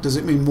something called... Does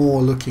it mean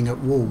more looking at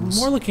walls?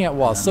 More looking at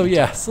walls. So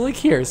yeah, so like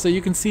here, so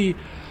you can see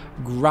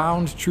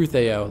Ground Truth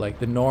AO, like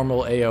the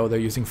normal AO they're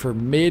using for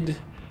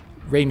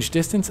mid-range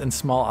distance and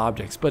small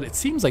objects. But it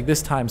seems like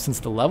this time, since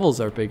the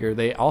levels are bigger,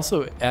 they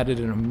also added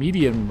in a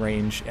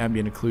medium-range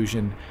ambient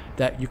occlusion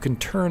that you can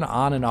turn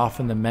on and off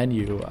in the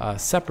menu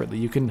separately.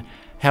 You can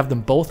have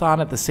them both on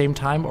at the same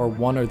time or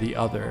one or the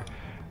other,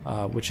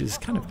 which is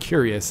kind of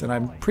curious. And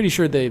I'm pretty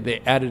sure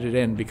they added it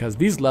in because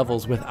these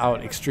levels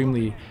without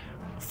extremely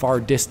far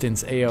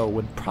distance AO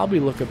would probably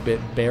look a bit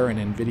barren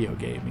in video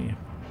gaming.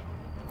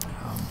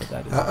 But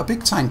that is a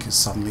big tank has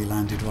suddenly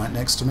landed right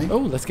next to me. Oh,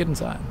 let's get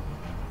inside.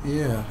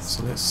 Yeah,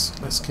 so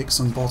let's kick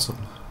some bottom.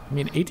 I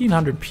mean,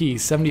 1800p,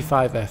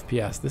 75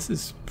 FPS. This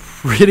is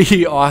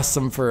pretty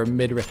awesome for a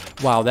mid-range.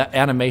 Wow, that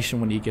animation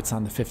when he gets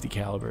on the 50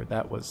 caliber,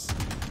 that was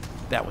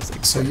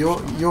So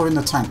you're in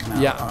the tank now,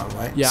 yeah,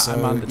 right? Yeah, so,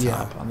 I'm on the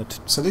top. Yeah.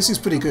 So this is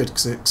pretty good,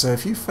 so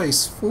if you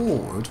face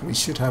forward, we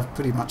should have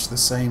pretty much the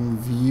same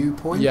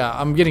viewpoint. Yeah,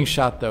 I'm getting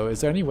shot though.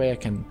 Is there any way I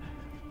can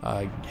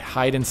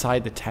hide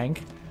inside the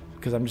tank?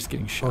 Because I'm just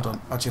getting shot. Hold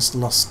on, I just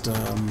lost...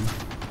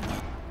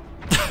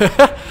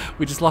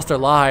 We just lost our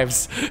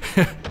lives.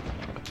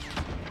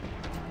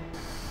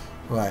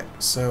 Right,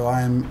 so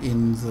I'm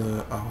in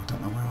the... Oh, I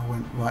don't know where I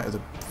went. Right at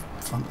the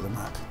front of the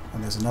map.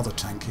 And there's another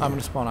tank here. I'm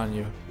going to spawn on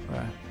you.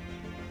 Right.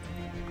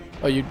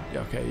 Oh, you...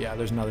 Okay, yeah,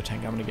 there's another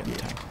tank. I'm going to get in the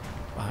tank.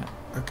 Behind.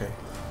 Okay.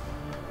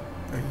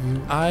 Are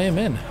you... I am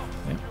in.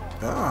 Yeah.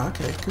 Oh,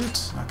 okay, good.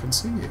 I can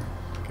see you.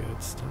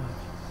 Good stuff.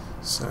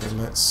 So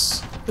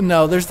let's...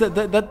 No, there's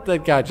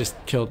that guy just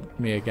killed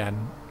me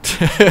again.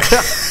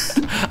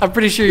 I'm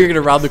pretty sure you're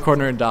gonna round the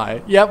corner and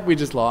die. Yep, we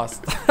just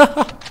lost.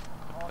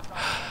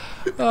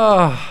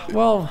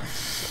 Well,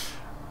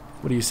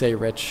 what do you say,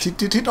 Rich?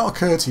 Did it not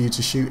occur to you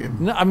to shoot him?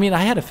 No, I mean,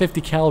 I had a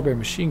 50 caliber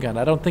machine gun.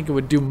 I don't think it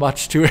would do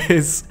much to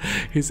his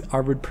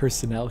armored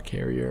personnel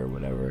carrier or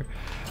whatever.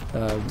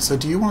 So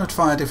do you want to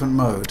try a different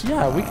mode?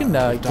 Yeah, we can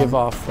give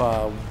off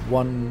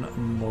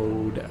one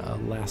mode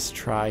last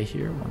try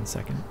here. 1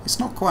 second. It's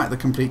not quite the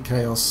complete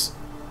chaos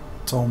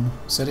Tom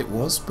said it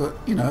was, but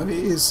you know,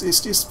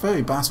 it's just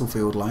very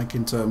Battlefield-like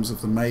in terms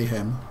of the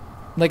mayhem.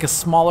 Like a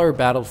smaller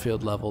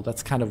Battlefield level,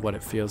 that's kind of what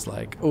it feels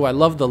like. Oh, I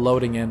love the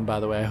loading in, by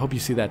the way. I hope you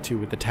see that too,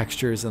 with the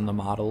textures and the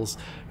models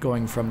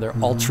going from their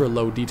ultra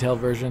low detail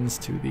versions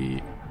to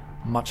the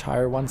much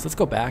higher ones. Let's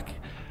go back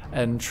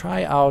and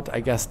try out,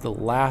 I guess the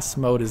last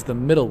mode is the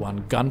middle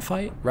one,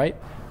 gunfight, right?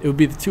 It would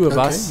be the two of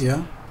us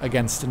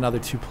against another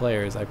 2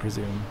 players, I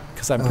presume,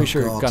 because I'm pretty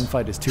sure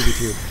gunfight is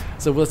 2v2.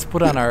 So let's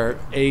put on our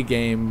A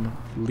game,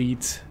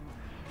 elite,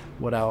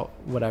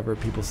 whatever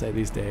people say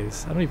these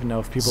days. I don't even know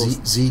if people...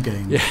 Z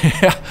game.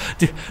 Yeah.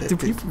 Do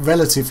people...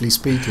 Relatively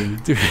speaking.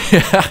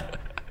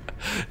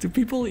 Do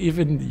people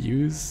even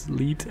use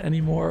elite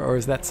anymore, or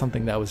is that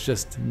something that was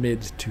just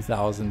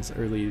mid-2000s,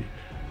 early,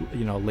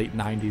 late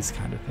 90s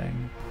kind of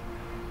thing?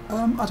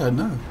 I don't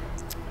know.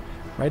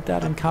 Write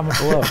that in comment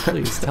below,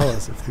 please. Tell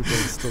us if people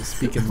still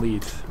speak in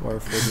elite, or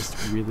if we're just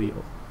really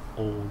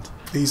old.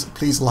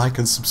 Please like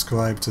and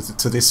subscribe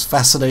to this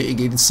fascinating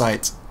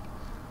insight.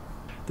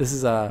 This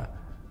is 80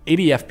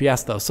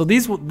 FPS though, so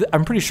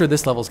I'm pretty sure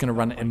this level is going to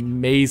run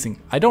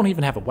amazing. I don't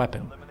even have a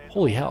weapon.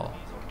 Holy hell!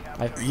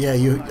 I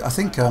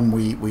think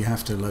we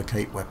have to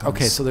locate weapons.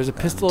 Okay, so there's a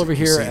pistol over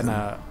here and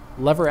a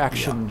lever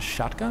action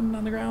shotgun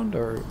on the ground,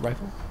 or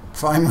rifle.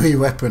 Primary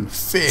weapon,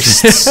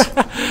 fists.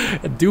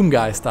 A Doom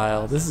guy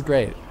style. This is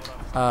great.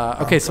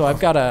 Okay, so I've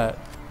got a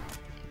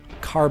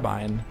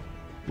carbine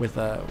with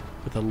a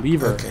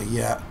lever. Okay,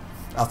 yeah.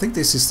 I think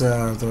this is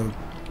the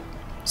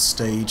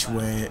stage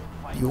where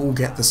you all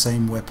get the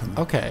same weapon.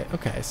 Okay,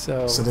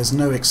 so there's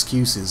no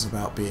excuses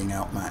about being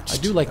outmatched. I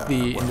do like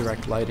the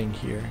indirect lighting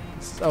here.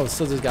 Oh,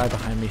 so there's a guy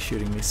behind me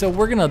shooting me. So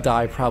we're gonna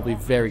die probably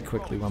very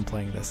quickly when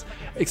playing this.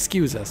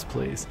 Excuse us,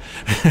 please.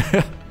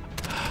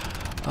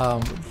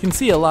 You can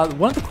see a lot.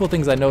 One of the cool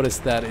things I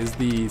noticed that is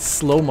the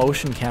slow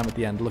motion cam at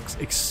the end looks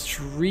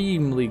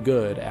extremely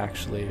good,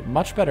 actually.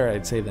 Much better,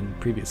 I'd say, than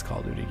previous Call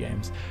of Duty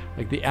games.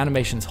 Like the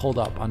animations hold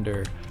up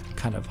under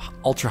kind of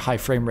ultra high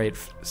frame rate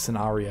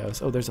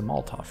scenarios. Oh, there's a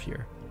Molotov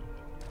here,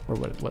 or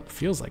what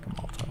feels like a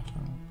Molotov.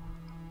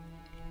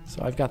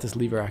 So I've got this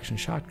lever action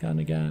shotgun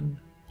again.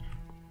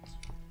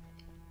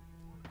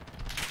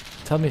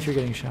 Tell me if you're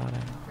getting shot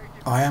at.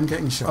 I am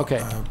getting shot.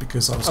 Okay.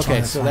 Because I was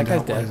trying to find that guy's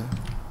out dead.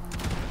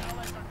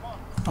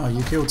 Oh,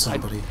 you killed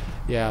somebody.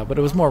 Yeah, but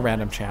it was more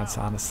random chance,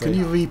 honestly. Can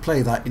you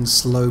replay that in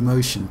slow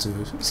motion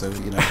so we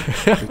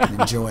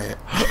can enjoy it?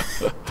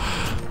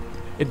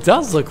 It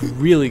does look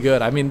really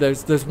good. I mean,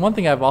 there's one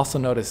thing I've also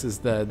noticed is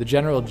the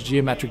general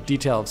geometric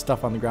detail of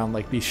stuff on the ground,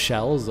 like these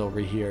shells over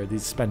here,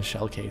 these spent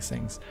shell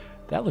casings.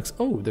 That looks...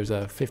 Oh, there's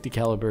a 50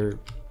 caliber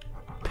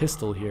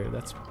pistol here.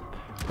 That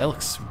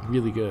looks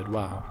really good.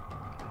 Wow.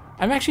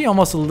 I'm actually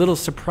almost a little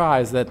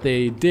surprised that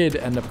they did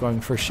end up going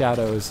for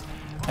shadows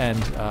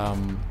and...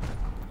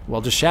 well,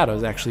 just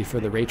shadows, actually,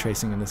 for the ray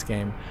tracing in this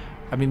game.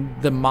 I mean,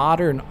 the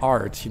modern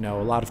art, a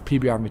lot of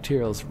PBR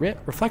materials,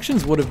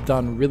 reflections would have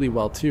done really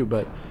well too,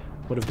 but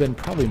would have been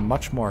probably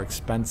much more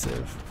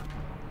expensive.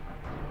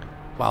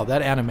 Wow,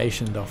 that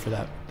animation, though, for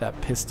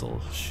that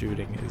pistol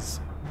shooting is...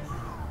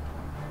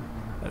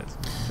 That is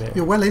very...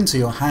 You're well into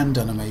your hand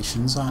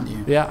animations, aren't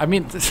you? Yeah, I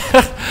mean,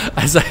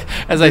 as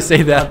I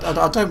say that...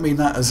 I don't mean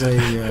that as a...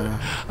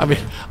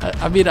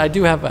 I mean, I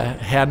do have a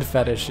hand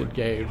fetish in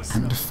games.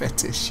 Hand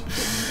fetish.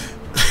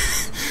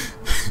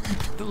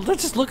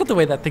 Let's just look at the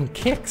way that thing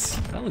kicks.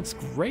 That looks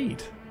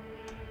great.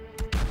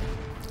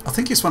 I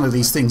think it's one of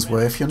these things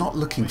where if you're not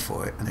looking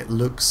for it and it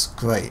looks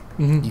great,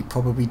 you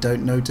probably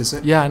don't notice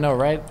it. Yeah, I know,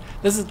 right?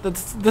 This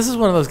is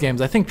one of those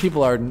games. I think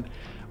people are...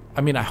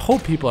 I mean, I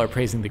hope people are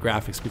praising the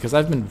graphics, because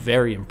I've been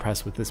very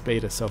impressed with this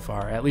beta so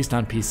far, at least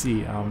on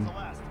PC.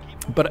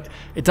 But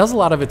it does a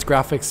lot of its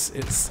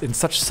graphics in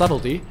such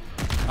subtlety,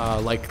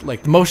 like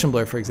the motion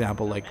blur, for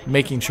example, like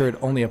making sure it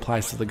only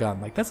applies to the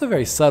gun. Like that's a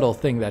very subtle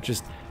thing that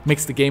just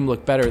makes the game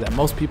look better that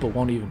most people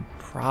won't even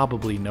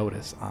probably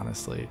notice,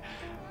 honestly.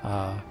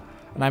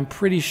 And I'm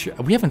pretty sure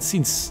we haven't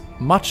seen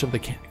much of the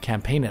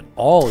campaign at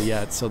all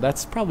yet, so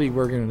that's probably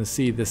where we're going to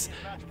see this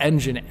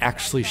engine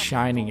actually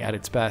shining at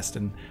its best.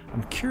 And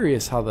I'm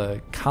curious how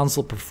the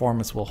console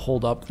performance will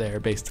hold up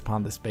there based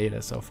upon this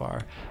beta so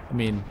far. I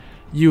mean,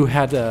 you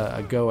had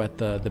a go at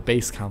the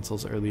base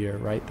consoles earlier,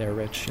 right there,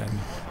 Rich? And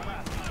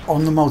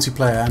on the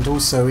multiplayer, and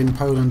also in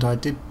Poland, I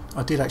did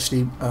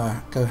actually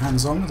go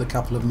hands-on with a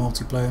couple of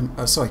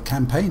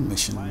campaign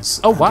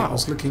missions. Oh wow! It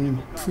was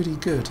looking pretty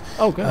good.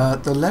 Oh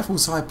good. The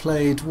levels I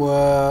played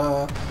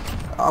were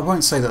I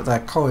won't say that they're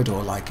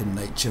corridor-like in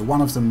nature.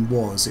 One of them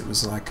was. It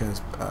was like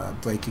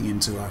breaking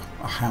into a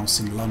house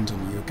in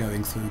London. You're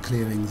going through,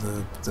 clearing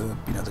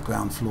the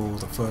ground floor,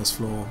 the first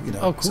floor.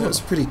 Oh, cool. So it's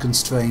a pretty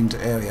constrained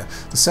area.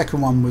 The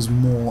second one was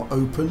more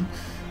open,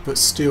 but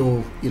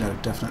still,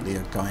 definitely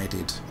a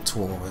guided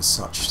tour as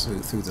such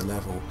through the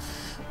level.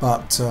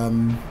 But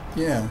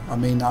yeah, I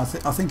mean, I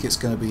think it's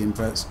going to be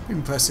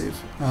impressive.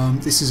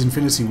 This is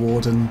Infinity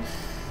Ward, and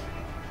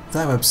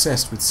they're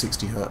obsessed with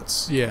 60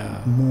 Hertz.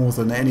 Yeah. More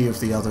than any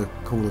of the other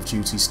Call of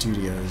Duty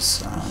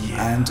studios.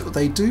 And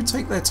they do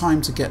take their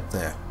time to get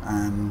there,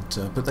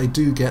 but they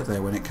do get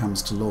there when it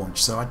comes to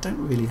launch. So I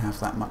don't really have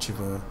that much of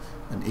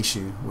an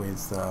issue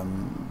with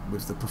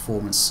the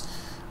performance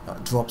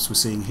drops we're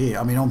seeing here.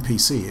 I mean, on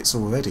PC it's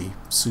already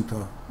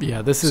super.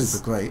 Yeah, this is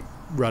super great.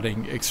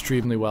 Running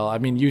extremely well. I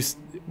mean,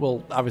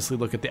 we'll obviously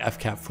look at the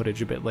FCAP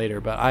footage a bit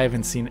later, but I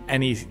haven't seen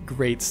any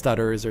great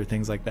stutters or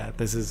things like that.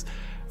 This is,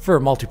 for a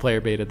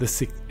multiplayer beta,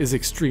 this is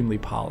extremely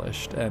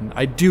polished, and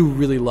I do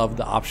really love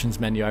the options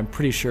menu. I'm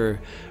pretty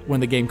sure when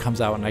the game comes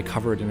out and I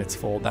cover it in its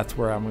full, that's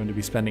where I'm going to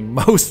be spending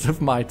most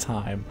of my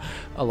time,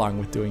 along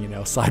with doing,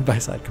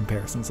 side-by-side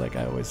comparisons like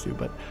I always do.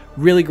 But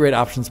really great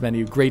options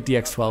menu, great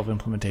DX12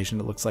 implementation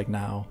it looks like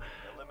now,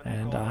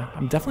 and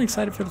I'm definitely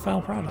excited for the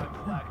final product.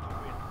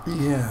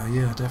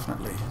 Yeah,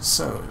 definitely.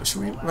 So,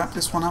 should we wrap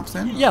this one up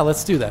then? Yeah,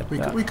 let's do that.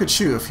 We could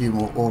shoot a few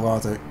more, or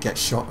rather get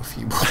shot a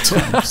few more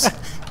times.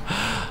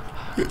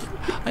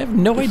 I have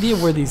no idea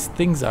where these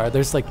things are.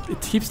 There's it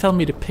keeps telling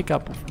me to pick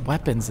up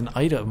weapons and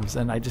items,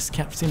 and I just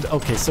can't seem to.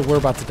 Okay, so we're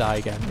about to die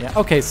again. Yeah.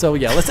 Okay, so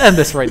yeah, let's end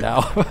this right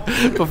now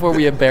before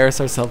we embarrass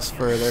ourselves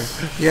further.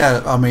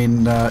 Yeah, I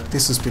mean,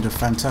 this has been a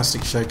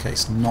fantastic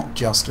showcase, not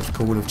just of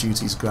Call of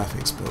Duty's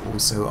graphics, but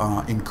also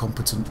our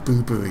incompetent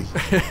boobery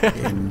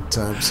in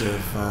terms of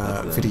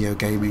video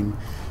gaming.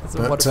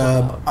 But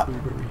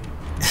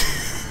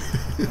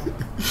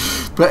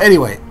but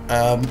anyway,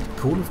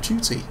 Call of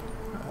Duty.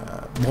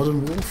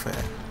 Modern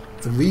Warfare,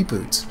 the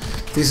reboot.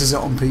 This is it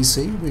on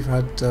PC. We've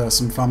had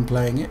some fun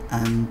playing it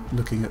and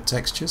looking at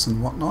textures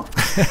and whatnot,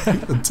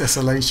 and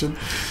desolation,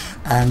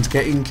 and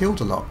getting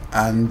killed a lot.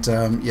 And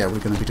yeah, we're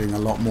going to be doing a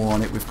lot more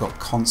on it. We've got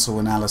console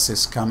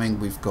analysis coming.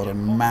 We've got a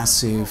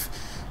massive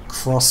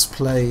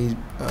cross-play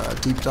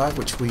deep dive,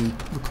 which we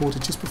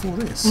recorded just before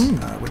this,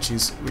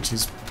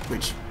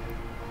 which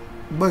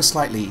most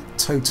likely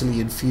totally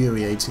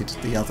infuriated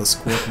the other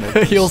squad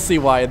members. You'll see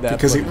why in that.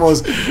 Because it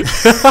was.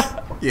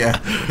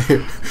 Yeah,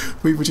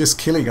 we were just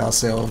killing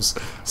ourselves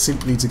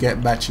simply to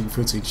get matching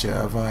footage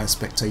via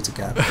Spectator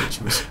Gap,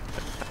 which was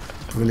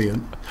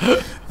brilliant.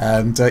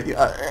 And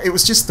it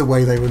was just the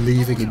way they were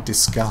leaving in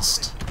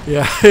disgust.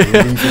 Yeah, they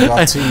were leaving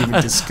our team in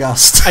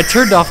disgust. I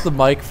turned off the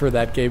mic for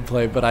that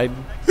gameplay, but I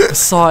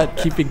saw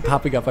it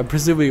popping up. I'm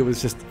presuming it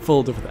was just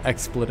full of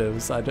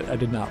expletives. I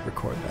did not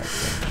record that.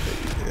 So.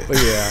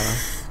 But yeah.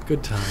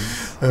 Good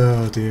times.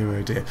 Oh dear,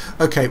 oh dear.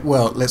 Okay,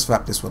 well, let's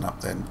wrap this one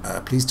up then.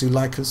 Please do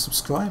like and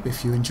subscribe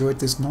if you enjoyed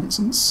this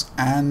nonsense,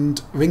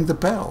 and ring the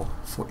bell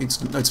for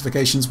instant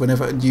notifications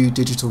whenever a new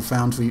Digital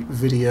Foundry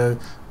video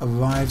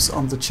arrives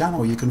on the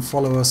channel. You can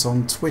follow us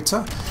on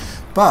Twitter.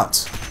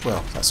 But,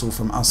 well, that's all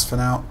from us for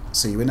now.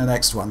 See you in the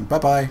next one.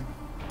 Bye-bye.